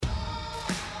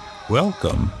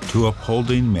Welcome to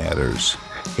Upholding Matters,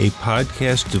 a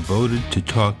podcast devoted to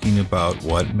talking about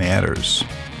what matters.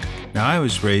 Now, I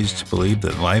was raised to believe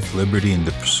that life, liberty, and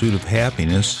the pursuit of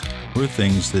happiness were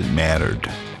things that mattered.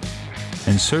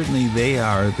 And certainly they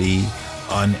are the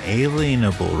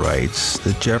unalienable rights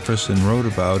that Jefferson wrote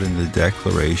about in the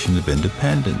Declaration of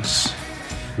Independence.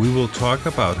 We will talk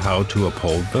about how to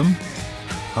uphold them,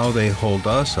 how they hold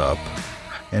us up,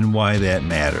 and why that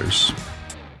matters.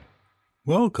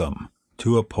 Welcome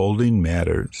to Upholding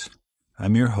Matters.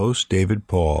 I'm your host, David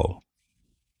Paul.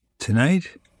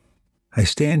 Tonight, I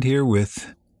stand here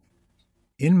with,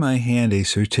 in my hand, a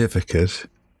certificate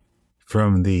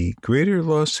from the Greater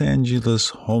Los Angeles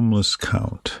Homeless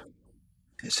Count.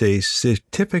 It's a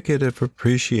certificate of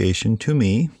appreciation to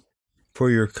me for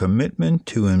your commitment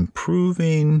to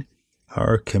improving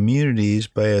our communities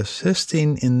by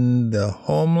assisting in the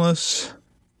homeless.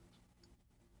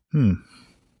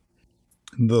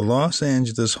 The Los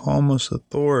Angeles Homeless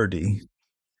Authority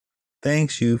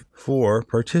thanks you for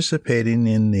participating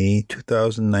in the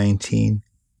 2019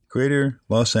 Greater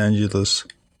Los Angeles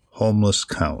Homeless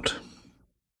Count.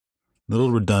 Little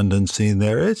redundancy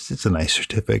there. It's a nice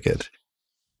certificate.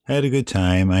 I had a good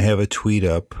time. I have a tweet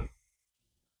up.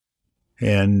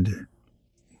 And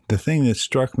the thing that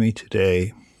struck me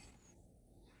today,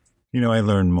 I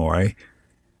learn more. I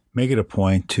make it a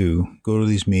point to go to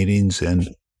these meetings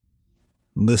and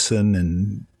listen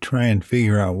and try and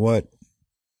figure out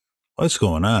what's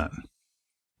going on.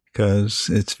 Because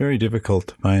it's very difficult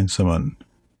to find someone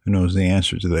who knows the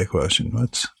answer to that question.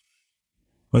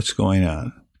 What's going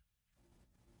on?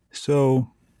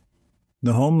 So,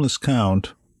 the homeless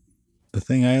count, the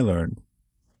thing I learned,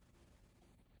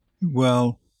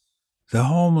 the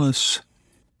homeless,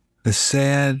 the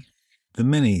sad, the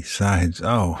many sides,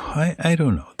 I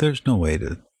don't know. There's no way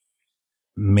to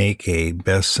make a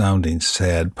best-sounding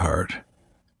sad part.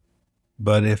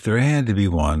 But if there had to be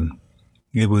one,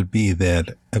 it would be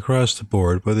that across the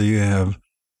board, whether you have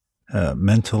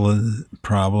mental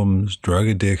problems, drug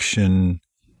addiction,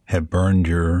 have burned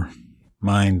your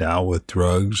mind out with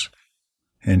drugs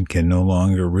and can no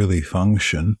longer really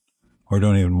function or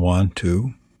don't even want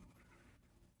to,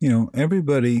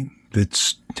 everybody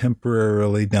that's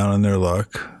temporarily down on their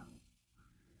luck,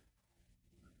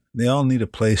 they all need a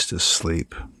place to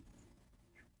sleep.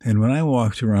 And when I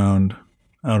walked around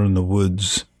out in the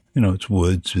woods, it's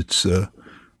woods, it's the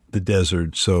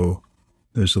desert, so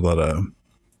there's a lot of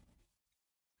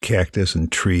cactus and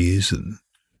trees and,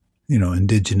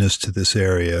 indigenous to this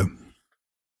area.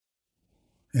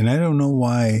 And I don't know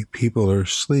why people are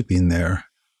sleeping there,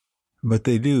 but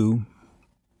they do.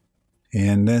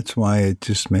 And that's why it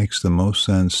just makes the most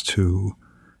sense to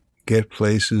get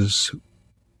places,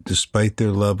 despite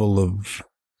their level of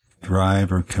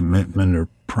drive or commitment or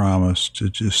promise, to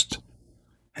just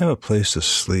have a place to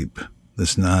sleep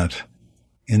that's not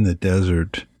in the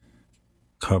desert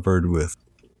covered with,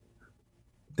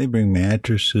 they bring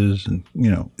mattresses and,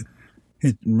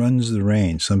 it runs the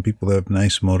range. Some people have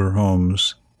nice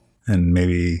motorhomes and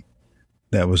maybe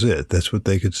that was it. That's what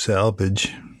they could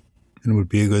salvage. And it would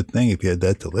be a good thing if you had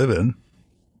that to live in.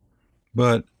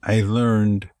 But I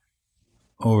learned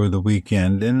over the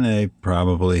weekend, and I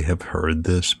probably have heard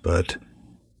this, but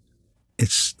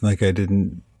it's like I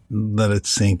didn't let it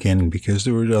sink in because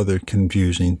there were other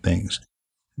confusing things.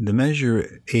 The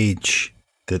Measure H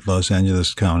that Los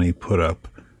Angeles County put up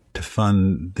to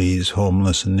fund these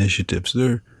homeless initiatives,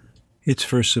 it's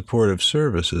for supportive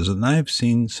services. And I've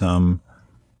seen some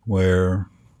where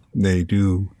they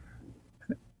do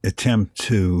attempt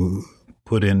to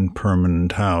put in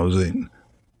permanent housing.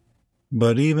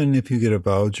 But even if you get a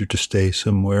voucher to stay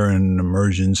somewhere in an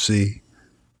emergency,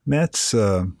 that's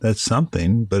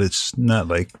something, but it's not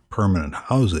like permanent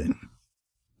housing.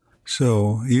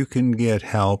 So you can get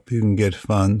help, you can get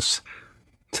funds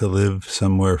to live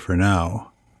somewhere for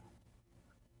now,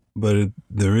 but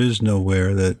there is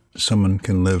nowhere that someone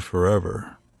can live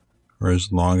forever, or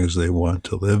as long as they want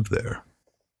to live there.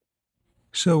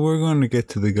 So we're going to get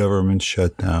to the government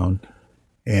shutdown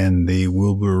and the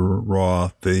Wilbur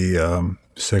Roth, the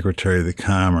Secretary of the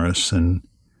Commerce, and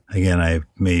again, I've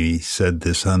maybe said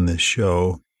this on this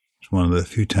show. It's one of the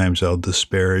few times I'll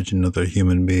disparage another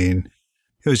human being.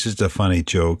 It was just a funny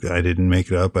joke. I didn't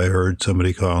make it up. I heard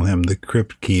somebody call him the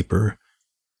Crypt Keeper.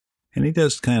 And he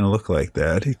does kind of look like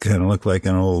that. He kind of looked like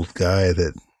an old guy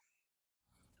that,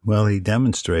 he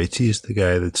demonstrates. He's the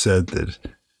guy that said that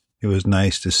it was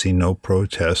nice to see no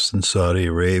protests in Saudi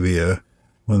Arabia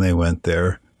when they went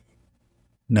there,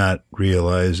 not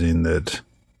realizing that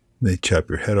they chop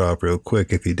your head off real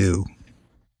quick if you do.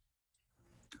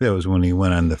 That was when he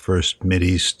went on the first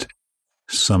Mideast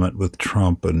summit with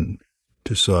Trump and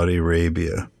to Saudi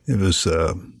Arabia. It was,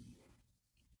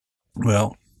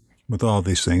 well, with all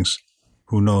these things,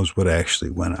 who knows what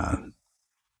actually went on.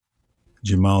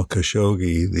 Jamal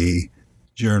Khashoggi, the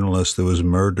journalist that was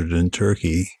murdered in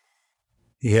Turkey,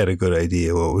 he had a good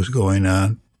idea what was going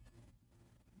on.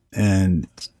 And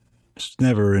it's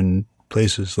never in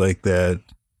places like that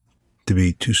to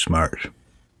be too smart.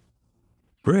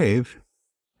 Brave,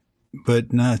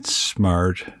 but not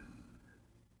smart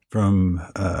from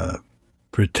a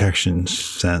protection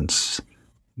sense.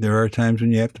 There are times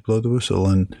when you have to blow the whistle,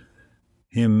 and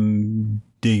him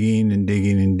digging and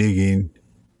digging and digging,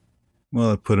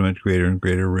 well, it put him at greater and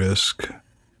greater risk.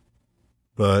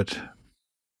 But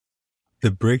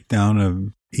the breakdown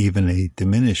of even a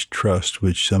diminished trust,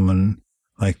 which someone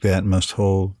like that must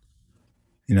hold,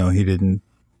 he didn't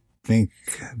think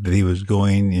that he was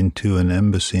going into an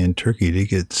embassy in Turkey to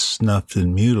get snuffed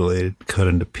and mutilated, cut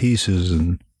into pieces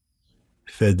and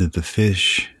fed to the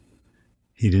fish.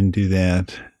 He didn't do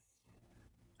that.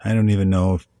 I don't even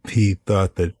know if he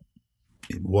thought that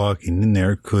walking in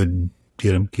there could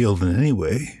get him killed in any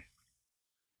way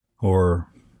or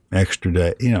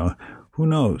extradite, who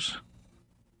knows?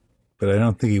 But I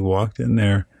don't think he walked in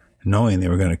there knowing they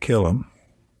were going to kill him.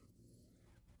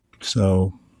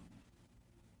 So,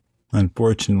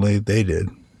 unfortunately, they did.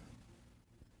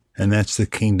 And that's the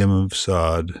kingdom of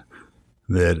Saud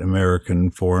that American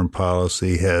foreign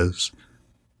policy has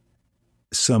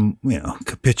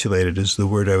capitulated is the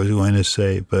word I was going to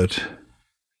say, but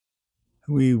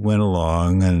we went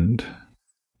along and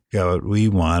got what we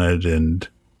wanted, and,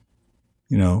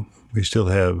 we still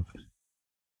have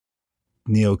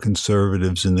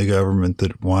neoconservatives in the government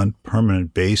that want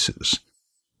permanent bases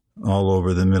all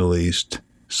over the Middle East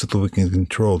so that we can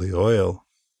control the oil.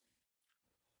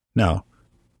 Now,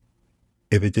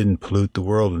 if it didn't pollute the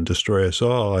world and destroy us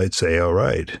all, I'd say, all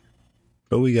right.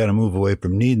 But we got to move away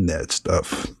from needing that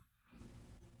stuff.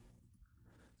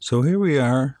 So here we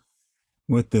are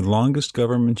with the longest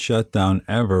government shutdown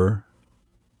ever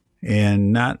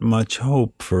and not much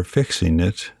hope for fixing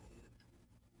it.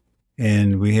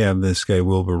 And we have this guy,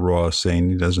 Wilbur Ross, saying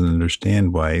he doesn't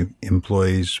understand why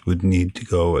employees would need to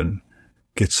go and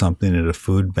get something at a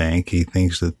food bank. He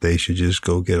thinks that they should just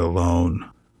go get a loan.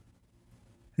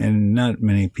 And not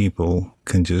many people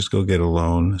can just go get a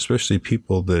loan, especially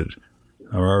people that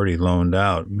are already loaned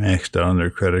out, maxed out on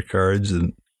their credit cards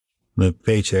and live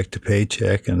paycheck to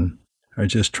paycheck and are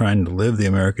just trying to live the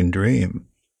American dream.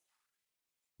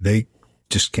 They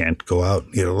just can't go out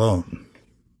and get a loan.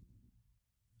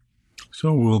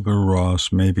 So Wilbur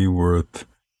Ross may be worth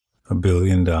 $1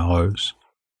 billion,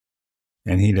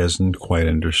 and he doesn't quite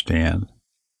understand.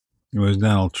 It was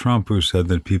Donald Trump who said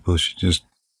that people should just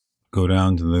go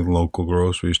down to the local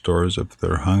grocery stores if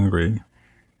they're hungry,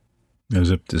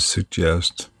 as if to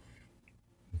suggest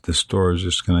that the store is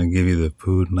just going to give you the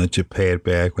food and let you pay it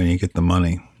back when you get the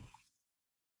money.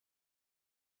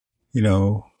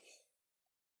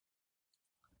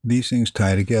 These things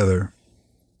tie together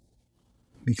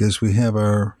because we have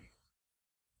our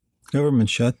government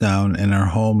shutdown and our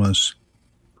homeless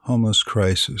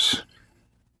crisis.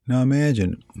 Now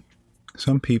imagine,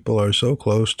 some people are so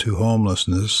close to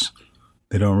homelessness,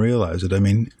 they don't realize it. I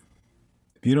mean,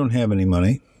 if you don't have any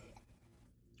money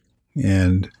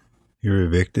and you're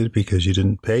evicted because you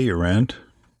didn't pay your rent,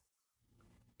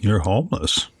 you're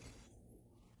homeless.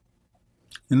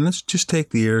 And let's just take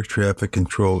the air traffic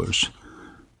controllers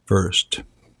first.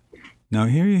 Now,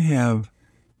 here you have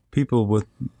people with,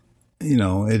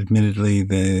 admittedly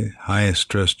the highest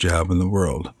stress job in the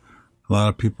world. A lot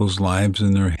of people's lives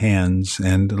in their hands,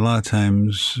 and a lot of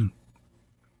times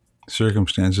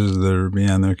circumstances that are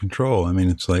beyond their control. I mean,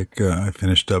 it's like I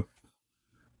finished up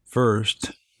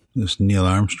first this Neil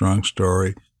Armstrong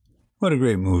story. What a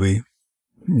great movie.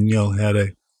 Neil had a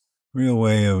real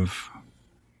way of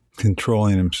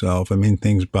controlling himself. I mean,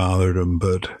 things bothered him,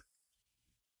 but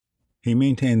he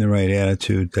maintained the right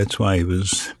attitude. That's why he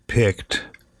was picked.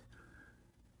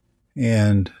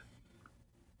 And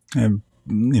I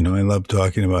love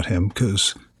talking about him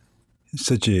because he's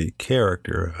such a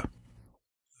character,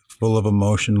 full of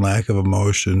emotion, lack of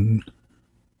emotion,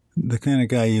 the kind of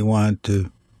guy you want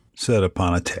to set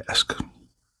upon a task.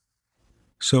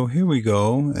 So here we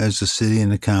go, as the city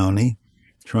and the county,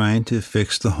 trying to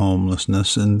fix the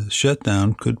homelessness, and the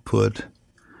shutdown could put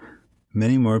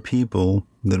many more people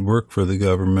that work for the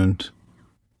government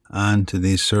onto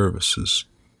these services.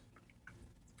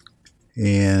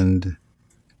 And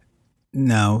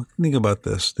now, think about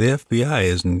this. The FBI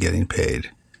isn't getting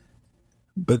paid.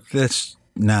 But that's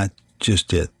not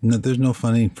just it. No, there's no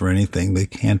funding for anything. They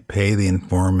can't pay the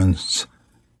informants.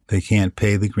 They can't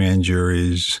pay the grand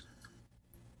juries.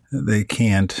 They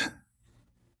can't.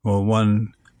 Well,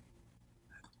 one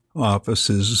office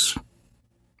has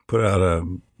put out a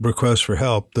request for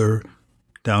help. They're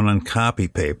down on copy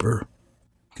paper.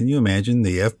 Can you imagine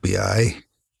the FBI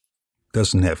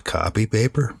doesn't have copy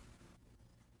paper?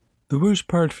 The worst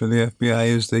part for the FBI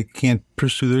is they can't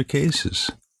pursue their cases.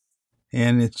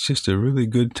 And it's just a really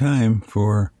good time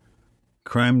for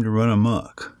crime to run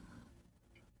amok.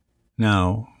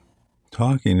 Now,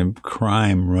 talking of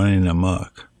crime running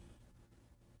amok,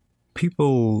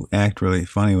 people act really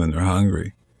funny when they're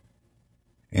hungry.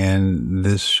 And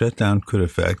this shutdown could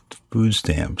affect food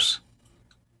stamps.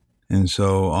 And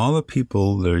so all the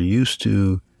people that are used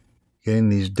to getting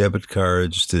these debit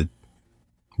cards to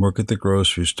work at the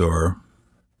grocery store,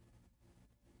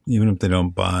 even if they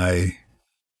don't buy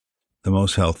the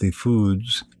most healthy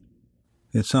foods,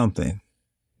 it's something.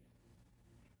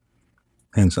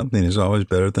 And something is always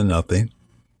better than nothing.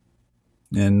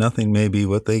 And nothing may be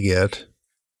what they get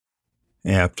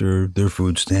after their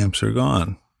food stamps are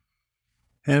gone.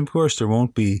 And of course, there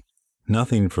won't be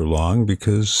nothing for long,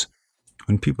 because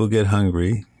when people get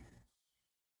hungry,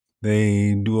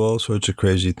 they do all sorts of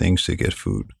crazy things to get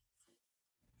food.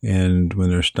 And when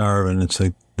they're starving, it's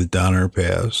like the Donner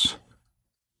Pass.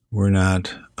 We're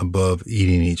not above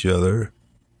eating each other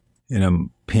in a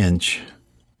pinch,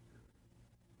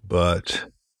 but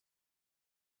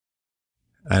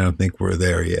I don't think we're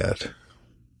there yet.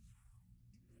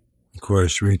 Of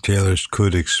course, retailers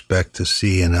could expect to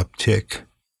see an uptick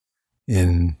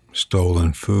in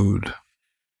stolen food.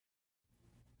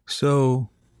 So,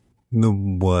 the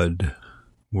WUD,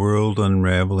 World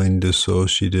Unraveling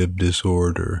Dissociative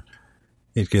Disorder,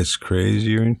 it gets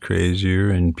crazier and crazier,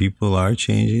 and people are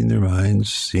changing their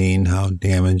minds, seeing how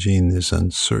damaging this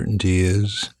uncertainty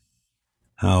is,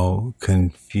 how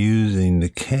confusing the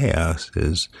chaos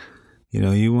is. You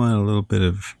know, you want a little bit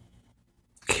of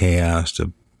chaos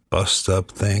to bust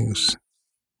up things,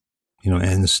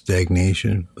 end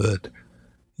stagnation, but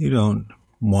you don't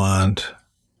want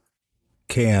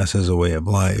chaos as a way of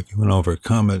life. You want to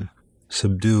overcome it,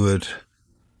 subdue it,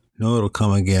 know it'll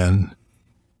come again,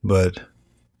 but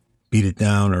beat it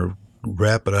down or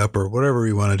wrap it up or whatever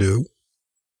you want to do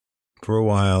for a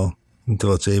while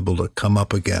until it's able to come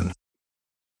up again.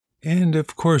 And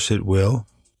of course it will.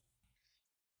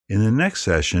 In the next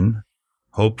session,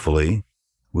 hopefully,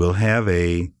 we'll have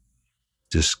a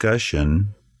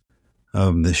discussion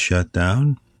of the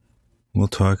shutdown. We'll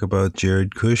talk about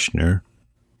Jared Kushner,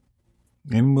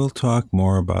 and we'll talk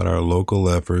more about our local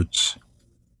efforts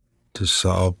to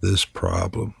solve this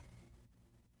problem,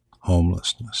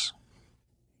 homelessness.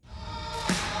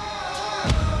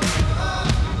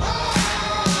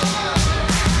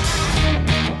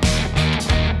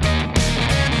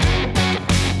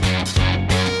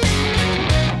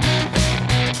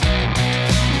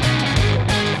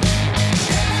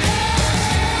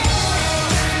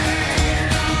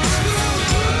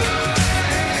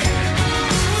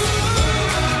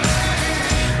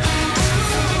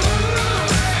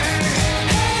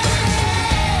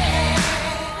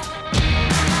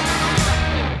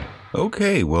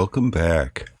 Okay, welcome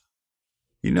back.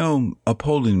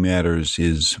 Upholding Matters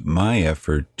is my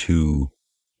effort to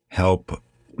help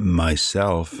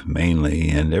myself mainly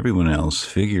and everyone else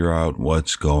figure out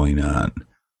what's going on.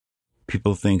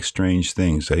 People think strange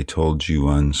things. I told you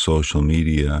on social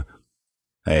media,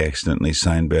 I accidentally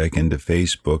signed back into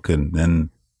Facebook, and then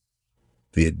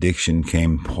the addiction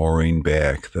came pouring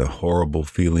back, the horrible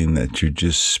feeling that you're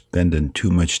just spending too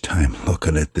much time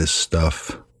looking at this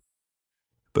stuff.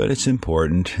 But it's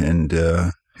important, and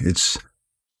it's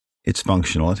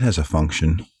functional. It has a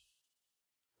function.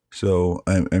 So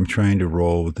I'm trying to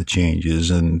roll with the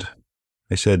changes, and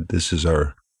I said this is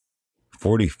our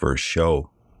 41st show,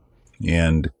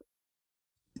 and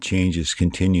changes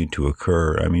continue to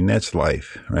occur. I mean, that's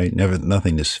life, right?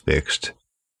 Nothing is fixed.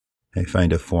 I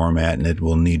find a format, and it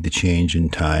will need to change in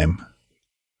time.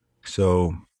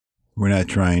 So we're not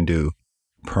trying to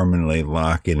permanently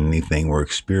lock in anything. We're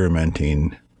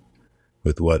experimenting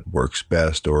with what works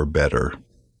best or better.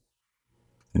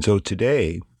 And so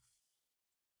today,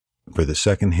 for the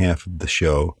second half of the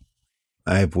show,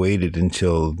 I've waited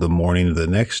until the morning of the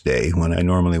next day when I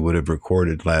normally would have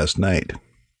recorded last night.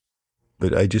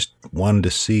 But I just wanted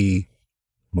to see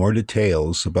more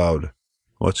details about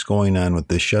what's going on with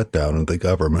this shutdown of the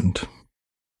government.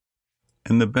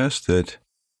 And the best that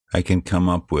I can come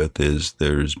up with is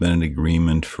there's been an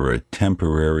agreement for a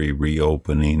temporary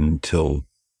reopening until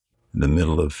the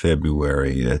middle of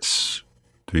February. That's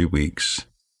 3 weeks.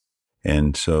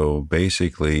 And so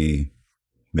basically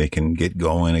they can get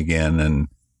going again, and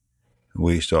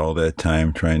waste all that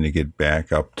time trying to get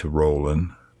back up to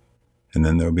rolling. And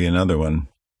then there'll be another one.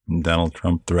 Donald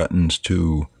Trump threatens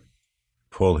to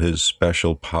pull his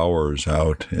special powers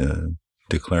out,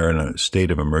 declaring a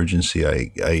state of emergency,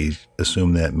 I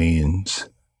assume that means,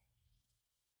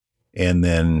 and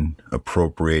then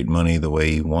appropriate money the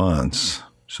way he wants.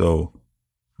 So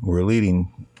we're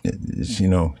leading,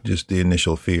 just the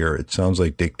initial fear. It sounds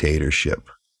like dictatorship.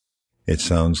 It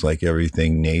sounds like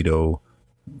everything NATO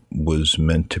was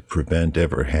meant to prevent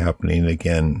ever happening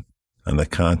again on the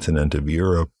continent of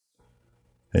Europe.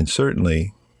 And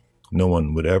certainly no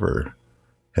one would ever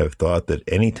have thought that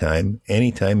anytime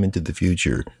into the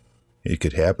future, it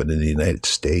could happen in the United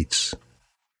States.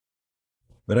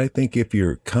 But I think if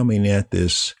you're coming at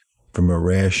this from a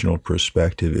rational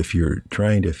perspective, if you're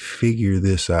trying to figure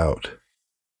this out,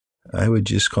 I would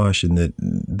just caution that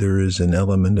there is an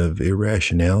element of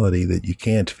irrationality that you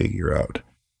can't figure out.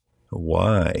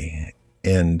 Why?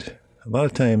 And a lot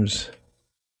of times,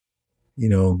 the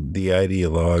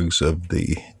ideologues of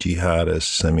the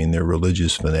jihadists, they're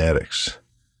religious fanatics.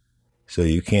 So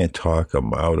you can't talk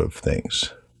them out of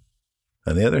things.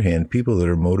 On the other hand, people that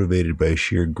are motivated by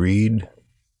sheer greed,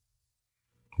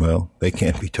 well, they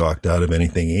can't be talked out of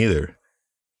anything either.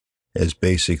 Has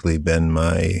basically been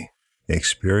my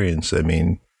experience.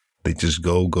 They just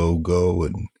go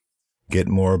and get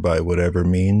more by whatever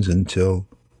means until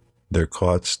they're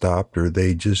caught, stopped, or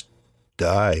they just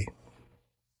die.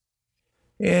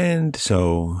 And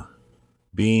so,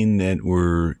 being that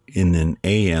we're in an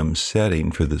AM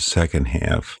setting for the second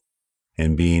half,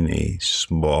 and being a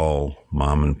small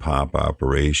mom and pop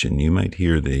operation, you might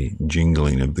hear the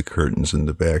jingling of the curtains in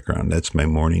the background. That's my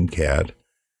morning cat.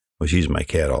 Well, she's my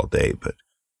cat all day, but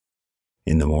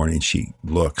in the morning she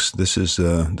looks. This is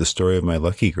the story of my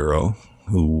lucky girl,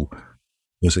 who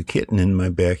was a kitten in my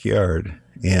backyard,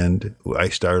 and I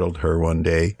startled her one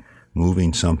day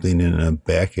moving something in a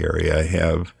back area I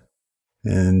have,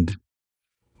 and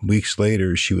weeks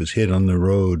later she was hit on the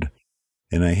road,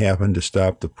 and I happened to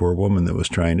stop the poor woman that was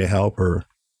trying to help her.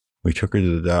 We took her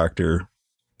to the doctor,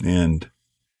 and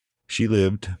she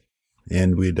lived,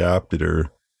 and we adopted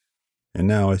her, and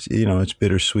now it's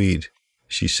bittersweet.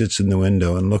 She sits in the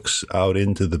window and looks out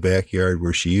into the backyard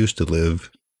where she used to live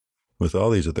with all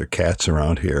these other cats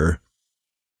around here,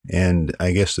 and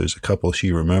I guess there's a couple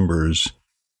she remembers,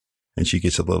 and she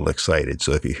gets a little excited.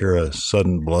 So if you hear a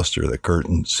sudden bluster of the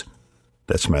curtains,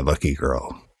 that's my lucky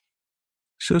girl.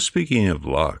 So speaking of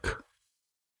luck,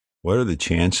 what are the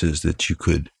chances that you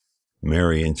could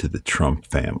marry into the Trump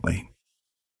family?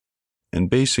 And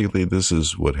basically, this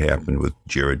is what happened with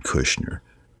Jared Kushner.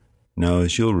 Now,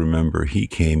 as you'll remember, he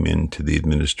came into the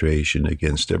administration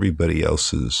against everybody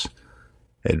else's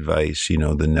advice.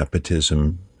 The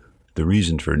nepotism, the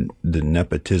reason for the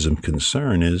nepotism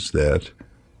concern is that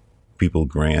people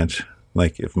grant,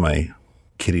 like if my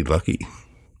kitty Lucky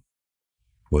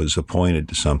was appointed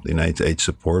to something, I'd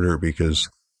support her because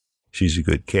she's a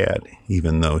good cat,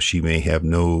 even though she may have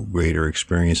no greater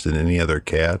experience than any other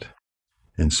cat.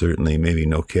 And certainly maybe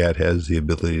no cat has the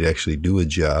ability to actually do a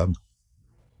job.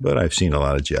 But I've seen a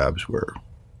lot of jobs where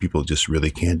people just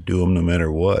really can't do them no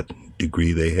matter what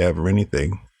degree they have or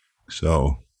anything.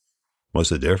 So what's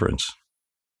the difference?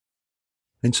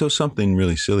 And so something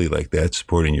really silly like that,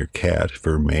 supporting your cat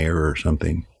for mayor or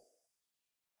something,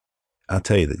 I'll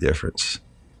tell you the difference.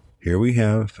 Here we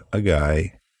have a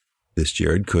guy, this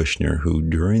Jared Kushner, who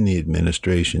during the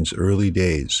administration's early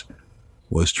days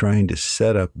was trying to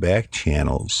set up back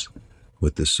channels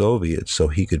with the Soviets so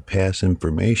he could pass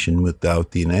information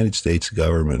without the United States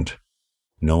government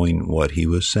knowing what he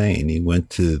was saying. He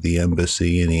went to the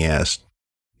embassy and he asked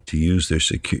to use their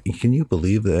security. Can you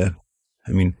believe that?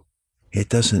 It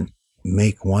doesn't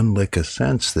make one lick of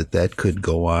sense that could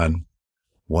go on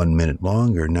 1 minute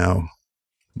longer. Now,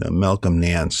 Malcolm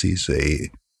Nance, he's a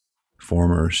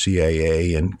former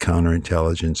CIA and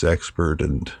counterintelligence expert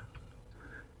and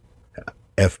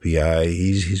FBI.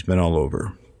 He's been all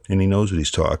over, and he knows what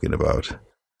he's talking about.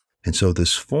 And so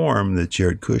this form that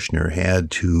Jared Kushner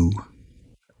had to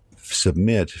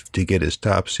submit to get his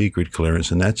top secret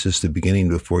clearance, and that's just the beginning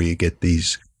before you get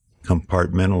these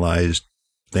compartmentalized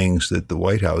things that the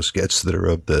White House gets that are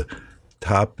of the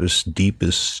toppest,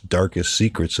 deepest, darkest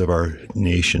secrets of our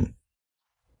nation.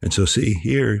 And so see,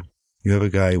 here you have a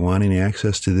guy wanting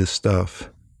access to this stuff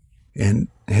and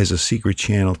has a secret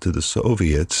channel to the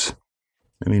Soviets.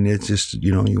 It's just,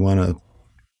 you want to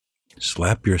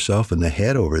slap yourself in the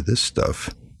head over this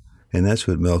stuff. And that's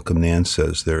what Malcolm Nance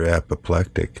says. They're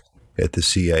apoplectic at the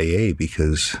CIA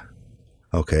because,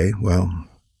 the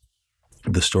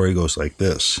story goes like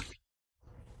this.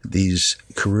 these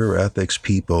career ethics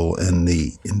people and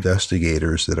the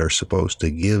investigators that are supposed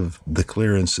to give the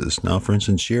clearances. Now, for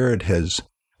instance, Jared has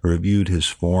reviewed his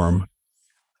form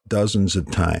dozens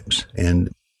of times,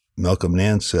 and Malcolm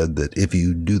Nance said that if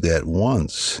you do that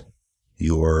once,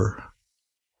 you're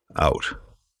out.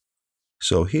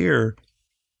 So here,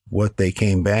 what they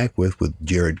came back with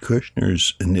Jared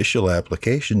Kushner's initial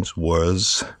applications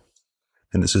was,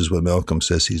 and this is what Malcolm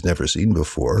says he's never seen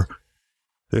before,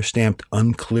 they're stamped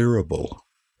unclearable.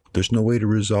 There's no way to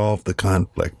resolve the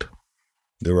conflict.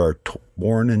 There are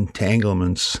torn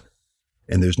entanglements,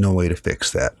 and there's no way to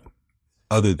fix that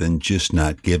other than just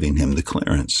not giving him the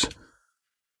clearance.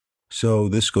 So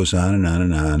this goes on and on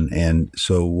and on. And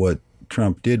so what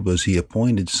Trump did was he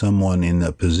appointed someone in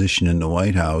a position in the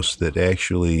White House that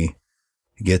actually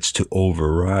gets to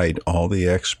override all the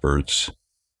experts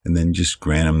and then just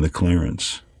grant him the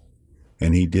clearance.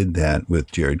 And he did that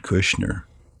with Jared Kushner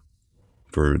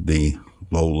for the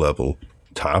low-level,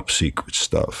 top-secret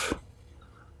stuff.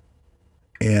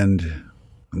 And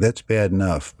that's bad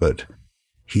enough, but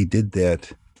he did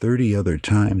that 30 other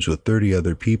times with 30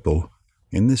 other people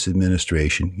in this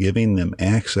administration, giving them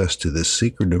access to this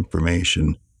secret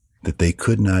information that they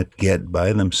could not get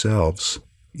by themselves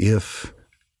if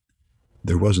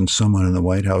there wasn't someone in the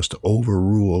White House to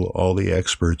overrule all the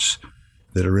experts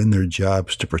that are in their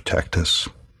jobs to protect us.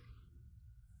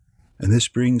 And this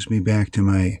brings me back to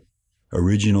my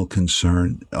original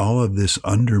concern. All of this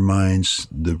undermines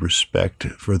the respect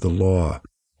for the law.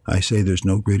 I say there's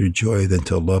no greater joy than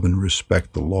to love and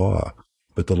respect the law,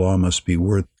 but the law must be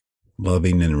worth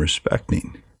loving and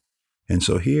respecting. And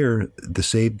so here, the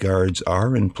safeguards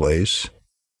are in place,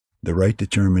 the right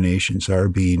determinations are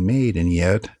being made, and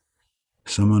yet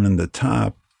someone in the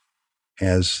top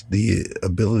has the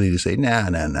ability to say, nah,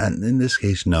 in this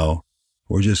case, no,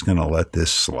 we're just going to let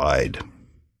this slide.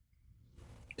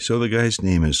 So the guy's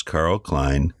name is Carl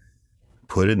Klein,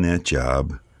 put in that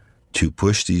job to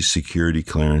push these security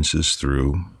clearances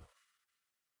through.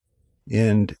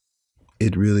 And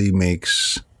it really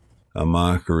makes a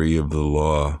mockery of the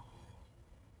law,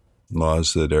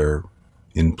 laws that are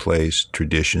in place,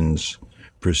 traditions,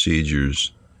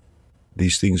 procedures.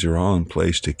 These things are all in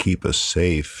place to keep us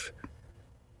safe.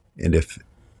 And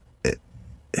I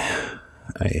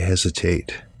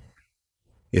hesitate.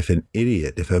 If an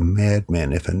idiot, if a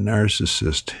madman, if a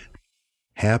narcissist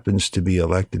happens to be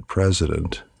elected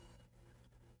president,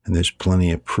 and there's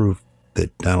plenty of proof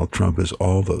that Donald Trump is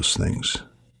all those things,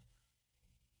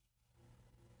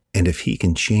 and if he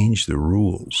can change the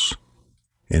rules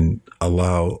and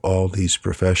allow all these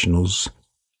professionals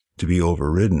to be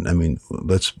overridden, I mean,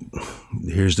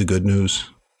 here's the good news.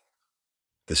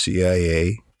 The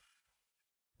CIA,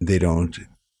 they're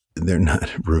not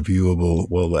reviewable.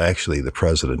 Well, actually, the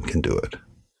president can do it,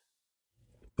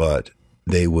 but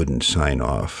they wouldn't sign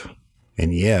off.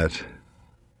 And yet,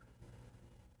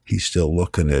 he's still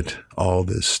looking at all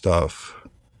this stuff.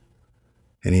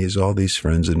 And he has all these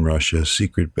friends in Russia,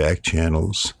 secret back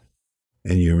channels.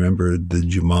 And you remember the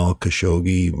Jamal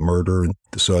Khashoggi murder,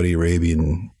 the Saudi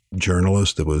Arabian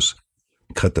journalist that was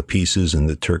cut to pieces in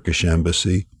the Turkish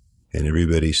embassy? And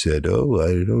everybody said, oh,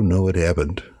 I don't know what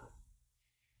happened.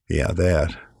 Yeah,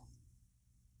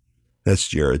 that's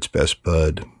Jared's best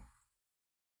bud.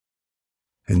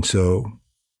 And so,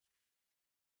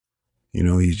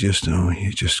 you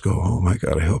just go, oh my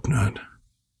God, I hope not.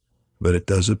 But it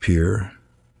does appear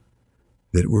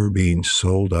that we're being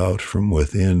sold out from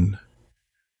within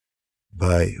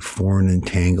by foreign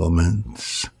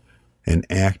entanglements and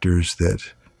actors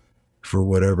that, for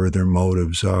whatever their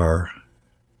motives are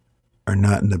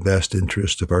not in the best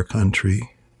interest of our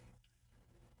country.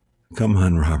 Come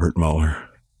on, Robert Mueller.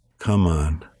 Come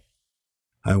on.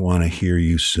 I want to hear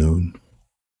you soon.